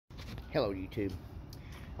Hello YouTube.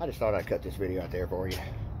 I just thought I'd cut this video out there for you.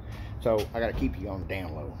 So I gotta keep you on the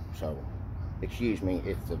down low. So excuse me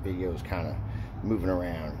if the video is kind of moving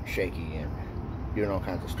around, shaky, and doing all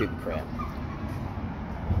kinds of stupid crap.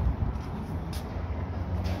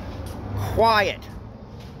 Quiet!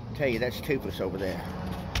 I tell you, that's Toothless over there.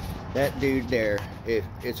 That dude there,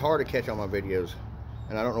 it's hard to catch on my videos,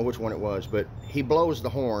 and I don't know which one it was, but he blows the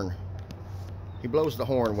horn. He blows the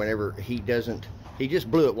horn whenever he doesn't. He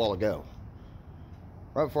just blew it a while ago,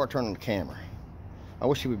 right before I turned on the camera. I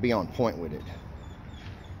wish he would be on point with it.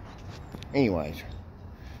 Anyways,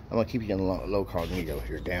 I'm gonna keep you in low cognito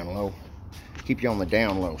here, down low. Keep you on the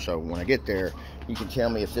down low, so when I get there, you can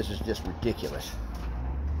tell me if this is just ridiculous.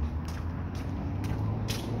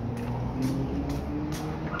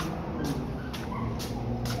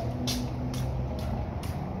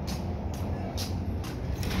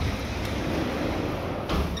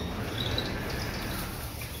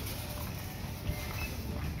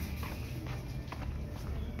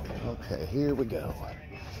 Okay, here we go.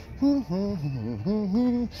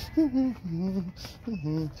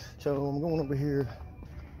 So I'm going over here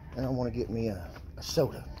and I want to get me a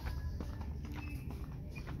soda.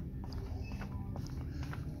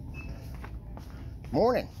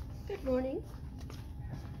 Morning. Good morning.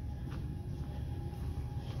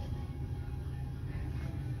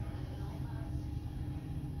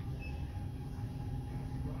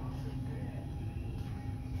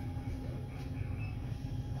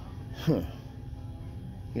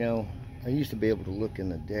 You know, I used to be able to look in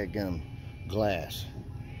the daggum glass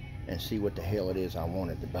and see what the hell it is I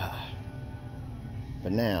wanted to buy.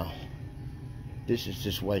 But now, this is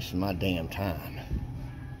just wasting my damn time.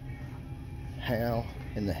 How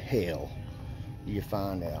in the hell do you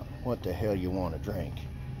find out what the hell you want to drink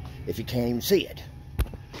if you can't even see it?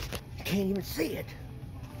 You can't even see it.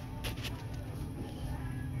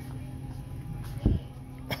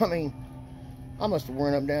 I mean, I must have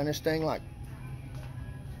run up and down this thing like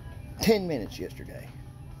 10 minutes yesterday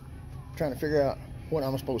trying to figure out what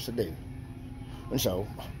I'm supposed to do. And so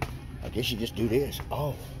I guess you just do this.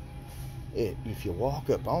 Oh, if you walk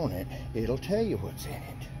up on it, it'll tell you what's in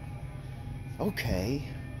it. Okay,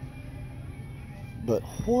 but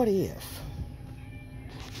what if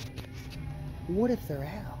they're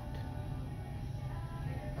out?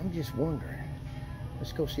 I'm just wondering.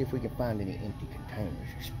 Let's go see if we can find any empty containers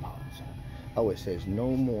or spots. Oh, it says no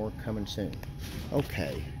more coming soon.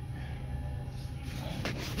 Okay.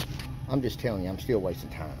 I'm just telling you, I'm still wasting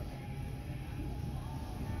time.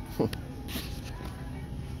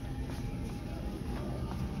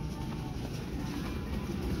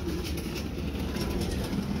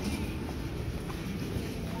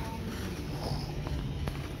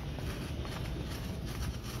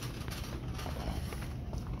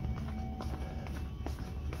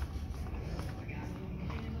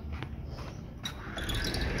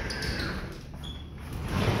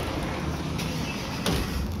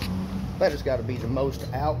 That has got to be the most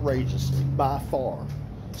outrageous, by far,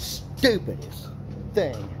 stupidest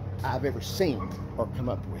thing I've ever seen or come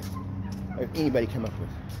up with. Or anybody come up with.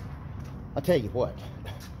 I'll tell you what.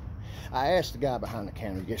 I asked the guy behind the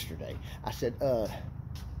counter yesterday. I said,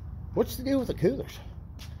 what's the deal with the coolers?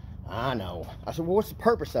 I know. I said, well, what's the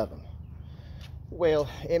purpose of them? Well,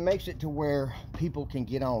 it makes it to where people can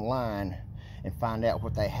get online and find out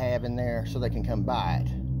what they have in there so they can come buy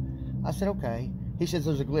it. I said, okay. He says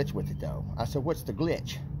there's a glitch with it though. I said, what's the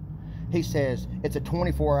glitch? He says it's a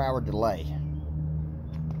 24-hour delay.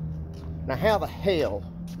 Now how the hell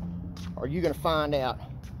are you gonna find out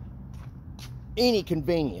any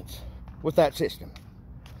convenience with that system?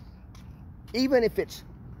 Even if it's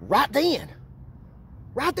right then.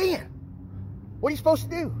 What are you supposed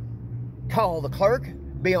to do? Call the clerk,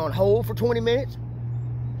 be on hold for 20 minutes,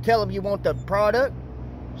 tell them you want the product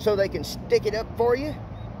so they can stick it up for you?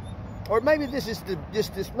 Or maybe this is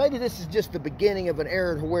just the beginning of an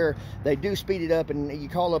era where they do speed it up and you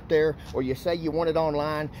call up there, or you say you want it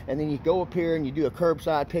online and then you go up here and you do a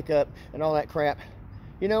curbside pickup and all that crap.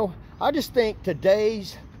 You know, I just think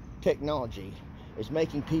today's technology is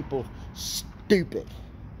making people stupid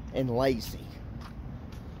and lazy.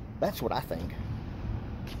 That's what I think.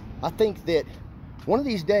 I think that one of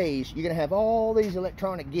these days you're gonna have all these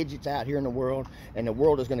electronic gadgets out here in the world, and the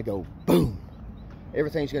world is gonna go boom.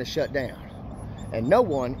 Everything's going to shut down. And no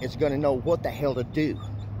one is going to know what the hell to do.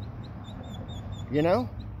 You know?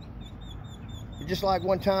 Just like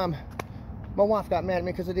one time, my wife got mad at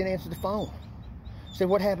me because I didn't answer the phone. Said,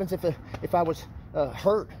 what happens if I was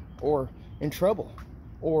hurt or in trouble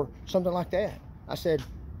or something like that? I said,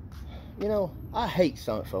 you know, I hate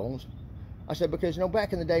cell phones. I said, because, you know,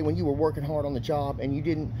 back in the day when you were working hard on the job and you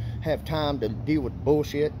didn't have time to deal with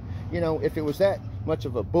bullshit, you know, if it was that much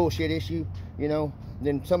of a bullshit issue, you know,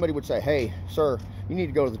 then somebody would say, hey, sir, you need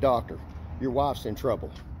to go to the doctor. Your wife's in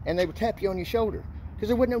trouble. And they would tap you on your shoulder because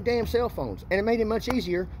there wasn't no damn cell phones. And it made it much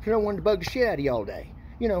easier for no one to bug the shit out of you all day.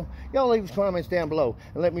 You know, y'all leave your comments down below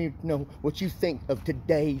and let me know what you think of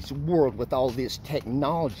today's world with all this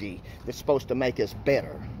technology that's supposed to make us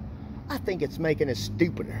better. I think it's making us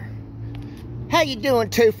stupider. How you doing,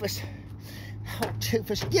 Toofus? Oh,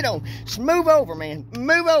 Toofus, get on. Just move over, man.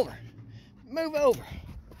 Move over. Move over.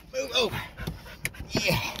 Move over.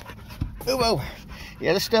 Yeah. Move over.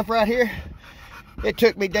 Yeah, this stuff right here, it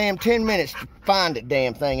took me damn 10 minutes to find the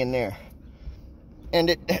damn thing in there. And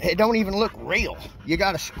it don't even look real. You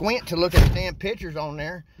got to squint to look at the damn pictures on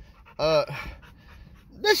there.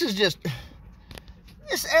 This is just,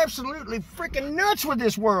 it's absolutely freaking nuts with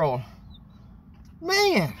this world.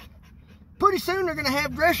 Man, pretty soon they're going to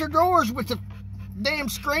have dresser drawers with the damn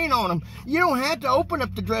screen on them. You don't have to open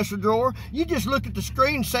up the dresser drawer. You just look at the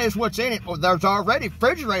screen, says what's in it. Well, there's already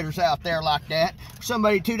refrigerators out there like that.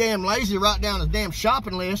 Somebody too damn lazy to write down a damn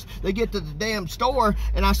shopping list. They get to the damn store,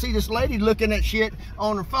 and I see this lady looking at shit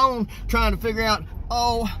on her phone, trying to figure out,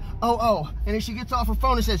 oh. And then she gets off her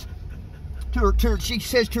phone and says she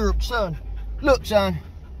says to her son, look, son,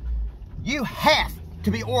 you have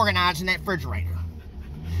to be organized in that refrigerator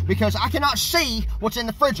because I cannot see what's in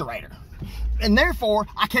the refrigerator. And therefore,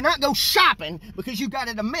 I cannot go shopping because you got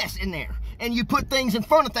it a mess in there. And you put things in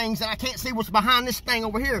front of things and I can't see what's behind this thing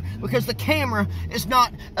over here because the camera is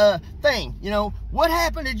not a thing. You know, what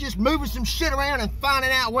happened to just moving some shit around and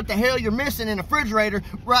finding out what the hell you're missing in the refrigerator,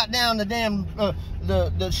 write down the damn,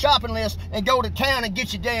 the shopping list and go to town and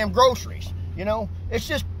get your damn groceries. You know, it's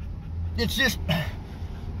just,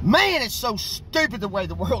 man, it's so stupid the way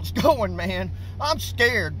the world's going, man. I'm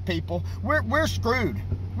scared, people. We're screwed.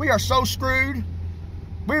 We are so screwed.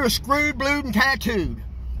 We are screwed, blued, and tattooed.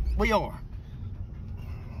 We are.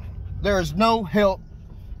 There is no help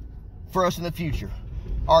for us in the future.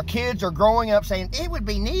 Our kids are growing up saying, it would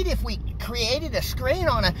be neat if we created a screen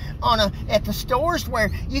at the stores where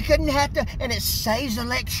you couldn't have to, and it saves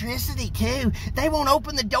electricity too. They won't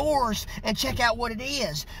open the doors and check out what it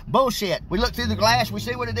is. Bullshit. We look through the glass, we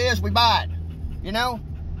see what it is, we buy it. You know?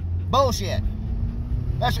 Bullshit.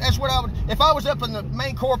 That's what I would, if I was up in the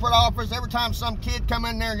main corporate office, every time some kid come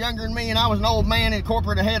in there younger than me and I was an old man in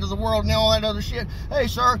corporate ahead of the world and all that other shit, hey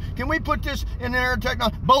sir, can we put this in there,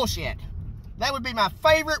 technology? Bullshit. That would be my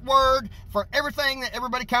favorite word for everything that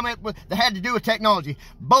everybody come up with that had to do with technology.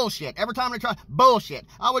 Bullshit. Every time they try, bullshit.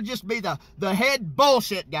 I would just be the head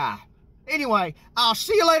bullshit guy. Anyway, I'll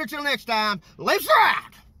see you later till next time. Let's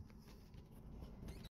ride!